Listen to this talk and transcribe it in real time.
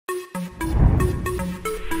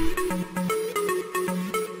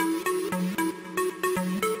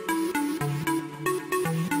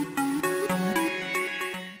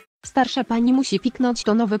Starsza Pani musi fiknąć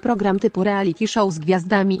to nowy program typu reality show z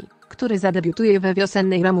gwiazdami, który zadebiutuje we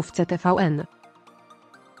wiosennej ramówce TVN.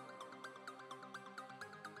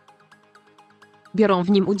 Biorą w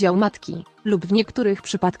nim udział matki, lub w niektórych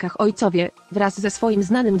przypadkach ojcowie, wraz ze swoim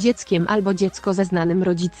znanym dzieckiem albo dziecko ze znanym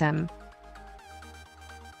rodzicem.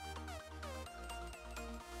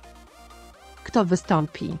 Kto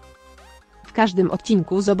wystąpi? W każdym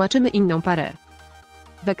odcinku zobaczymy inną parę.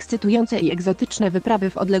 W ekscytujące i egzotyczne wyprawy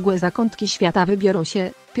w odległe zakątki świata wybiorą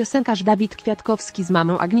się piosenkarz Dawid Kwiatkowski z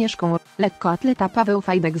mamą Agnieszką, lekkoatleta Paweł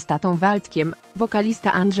Fajdek z tatą Fajdkiem,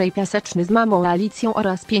 wokalista Andrzej Piaseczny z mamą Alicją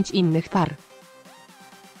oraz 5 innych par.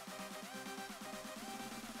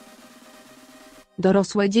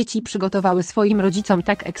 Dorosłe dzieci przygotowały swoim rodzicom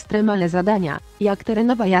tak ekstremalne zadania, jak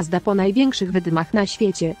terenowa jazda po największych wydmach na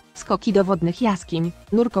świecie, skoki do wodnych jaskiń,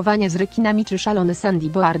 nurkowanie z rekinami czy szalony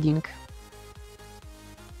sandyboarding.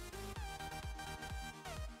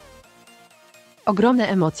 Ogromne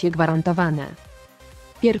emocje gwarantowane.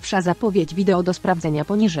 Pierwsza zapowiedź wideo do sprawdzenia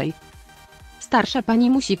poniżej. Starsza Pani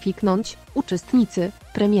musi fiknąć, uczestnicy,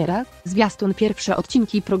 premiera, zwiastun. Pierwsze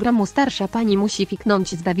odcinki programu Starsza Pani musi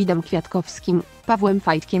fiknąć z Dawidem Kwiatkowskim, Pawłem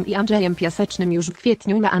Fajdkiem i Andrzejem Piasecznym już w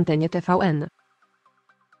kwietniu na antenie TVN.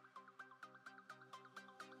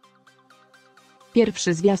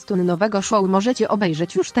 Pierwszy zwiastun nowego show możecie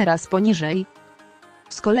obejrzeć już teraz poniżej.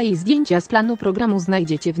 Z kolei zdjęcia z planu programu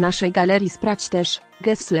znajdziecie w naszej galerii Sprawdź też.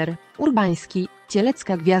 Gessler, Urbański,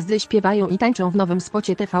 CIELECKA Gwiazdy śpiewają i tańczą w nowym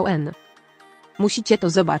spocie TVN. Musicie to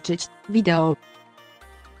zobaczyć. Wideo.